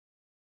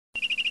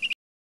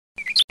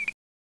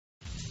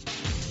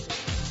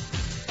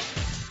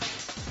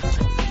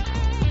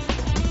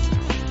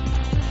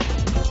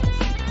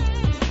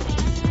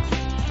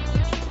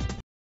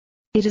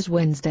It is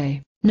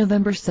Wednesday,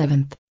 November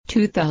 7th,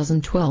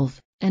 2012,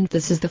 and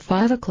this is the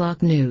 5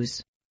 o'clock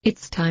news.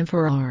 It's time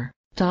for our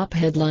top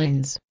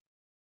headlines.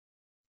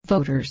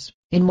 Voters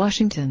in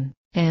Washington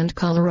and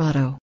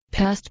Colorado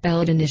passed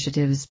ballot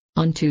initiatives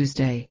on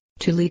Tuesday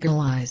to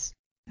legalize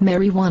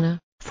marijuana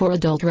for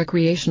adult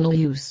recreational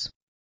use.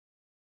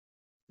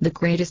 The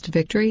greatest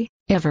victory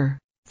ever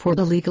for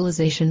the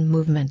legalization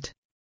movement.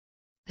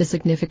 The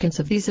significance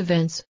of these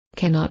events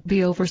cannot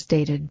be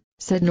overstated,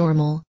 said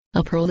NORML,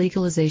 a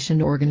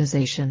pro-legalization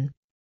organization.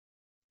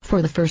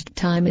 For the first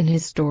time in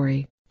his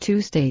story,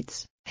 2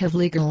 states have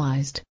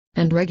legalized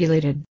and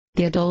regulated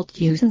the adult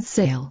use and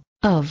sale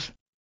of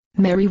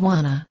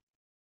marijuana.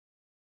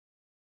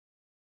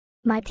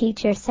 My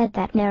teacher said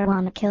that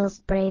marijuana kills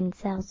brain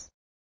cells,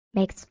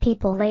 makes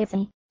people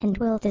lazy, and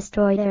will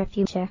destroy their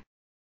future.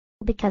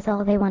 Because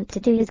all they want to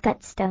do is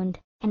get stoned,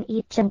 and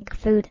eat junk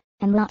food,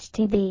 and watch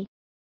TV.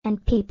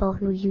 And people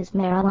who use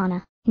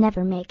marijuana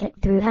never make it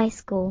through high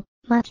school,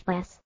 much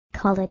less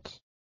college.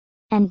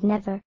 And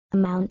never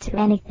amount to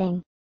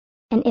anything.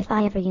 And if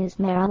I ever use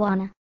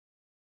marijuana,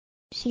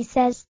 she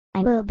says,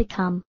 I will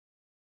become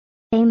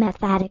a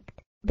meth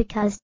addict,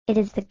 because it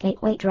is the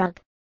gateway drug.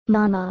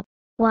 Mama,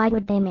 why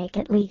would they make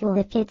it legal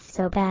if it's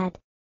so bad?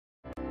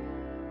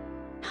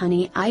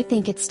 Honey, I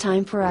think it's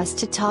time for us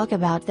to talk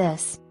about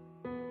this.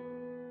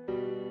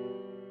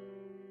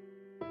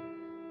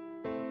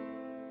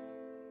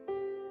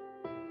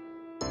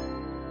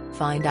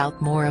 Find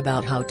out more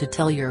about how to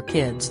tell your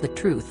kids the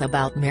truth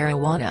about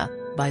marijuana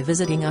by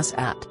visiting us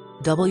at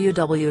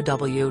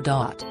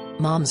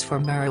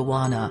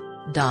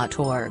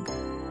www.momsformarijuana.org.